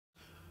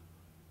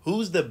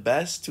Who's the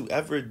best to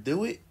ever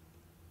do it?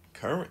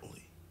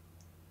 Currently,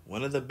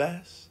 one of the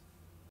best.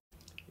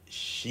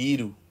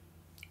 Shiru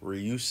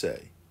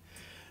Ryusei,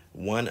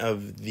 one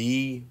of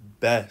the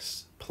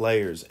best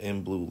players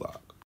in Blue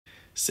Lock.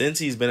 Since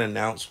he's been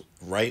announced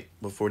right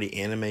before the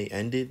anime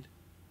ended,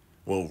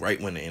 well,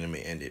 right when the anime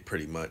ended,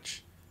 pretty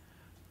much,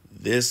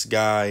 this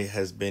guy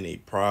has been a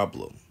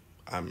problem.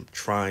 I'm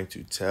trying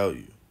to tell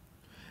you.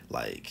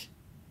 Like,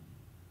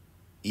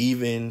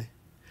 even,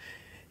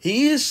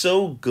 he is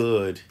so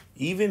good.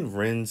 Even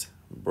Ren's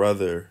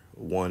brother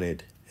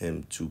wanted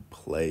him to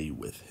play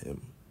with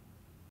him.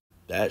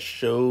 That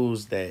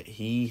shows that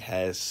he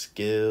has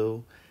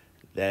skill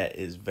that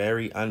is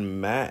very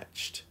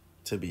unmatched,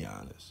 to be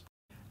honest.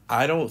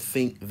 I don't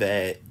think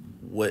that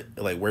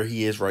where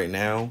he is right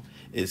now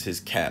is his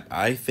cap.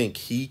 I think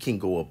he can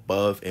go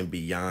above and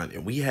beyond,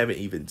 and we haven't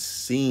even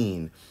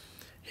seen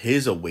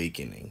his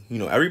awakening. You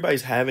know,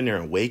 everybody's having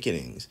their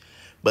awakenings,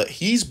 but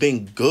he's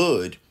been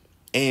good.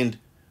 And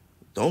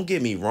don't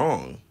get me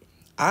wrong,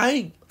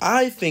 I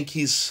think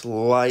he's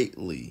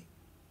slightly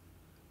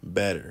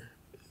better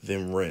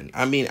than Ren.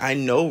 I mean, I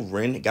know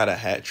Ren got a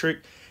hat trick.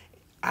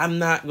 I'm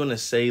not gonna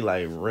say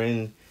like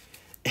Ren.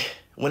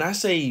 When I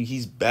say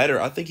he's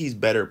better, I think he's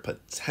better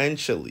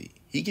potentially.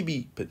 He could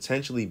be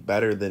potentially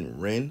better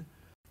than Ren.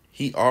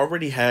 He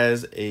already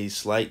has a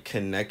slight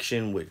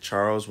connection with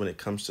Charles when it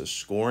comes to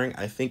scoring.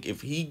 I think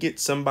if he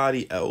gets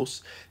somebody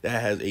else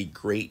that has a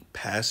great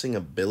passing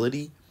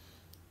ability,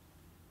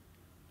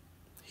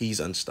 he's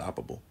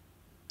unstoppable.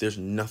 There's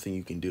nothing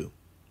you can do.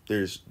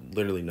 There's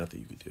literally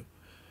nothing you can do.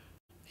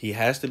 He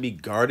has to be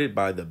guarded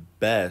by the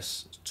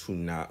best to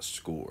not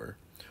score.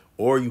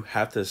 Or you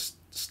have to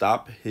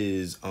stop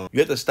his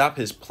his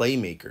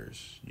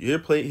playmakers.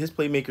 His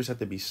playmakers have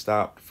to be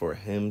stopped for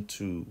him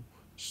to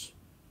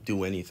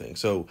do anything.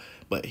 So,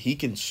 but he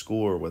can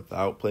score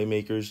without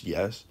playmakers,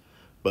 yes.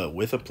 But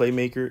with a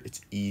playmaker,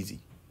 it's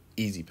easy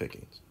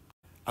pickings.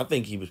 I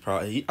think he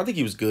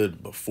was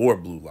good before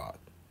Blue Lock.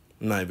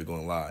 I'm not even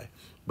gonna lie.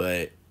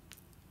 But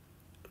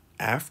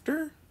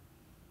after,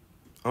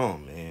 oh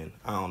man,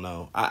 I don't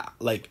know.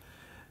 Like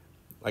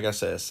I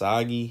said,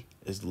 Sagi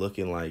is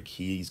looking like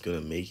he's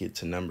gonna make it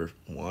to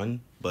 #1,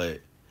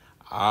 but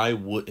I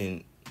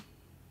wouldn't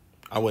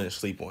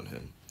sleep on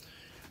him.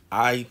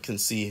 I can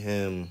see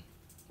him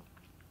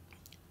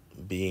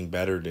being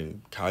better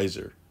than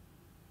Kaiser,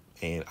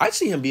 and I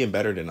see him being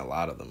better than a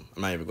lot of them.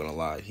 I'm not even gonna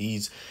lie.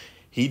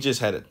 He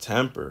just had a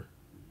temper,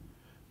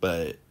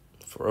 but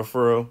for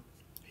real,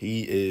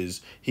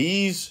 he's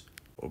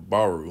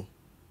Baru.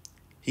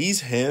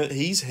 He's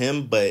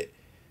him, but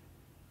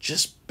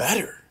just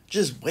better.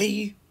 Just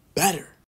way better.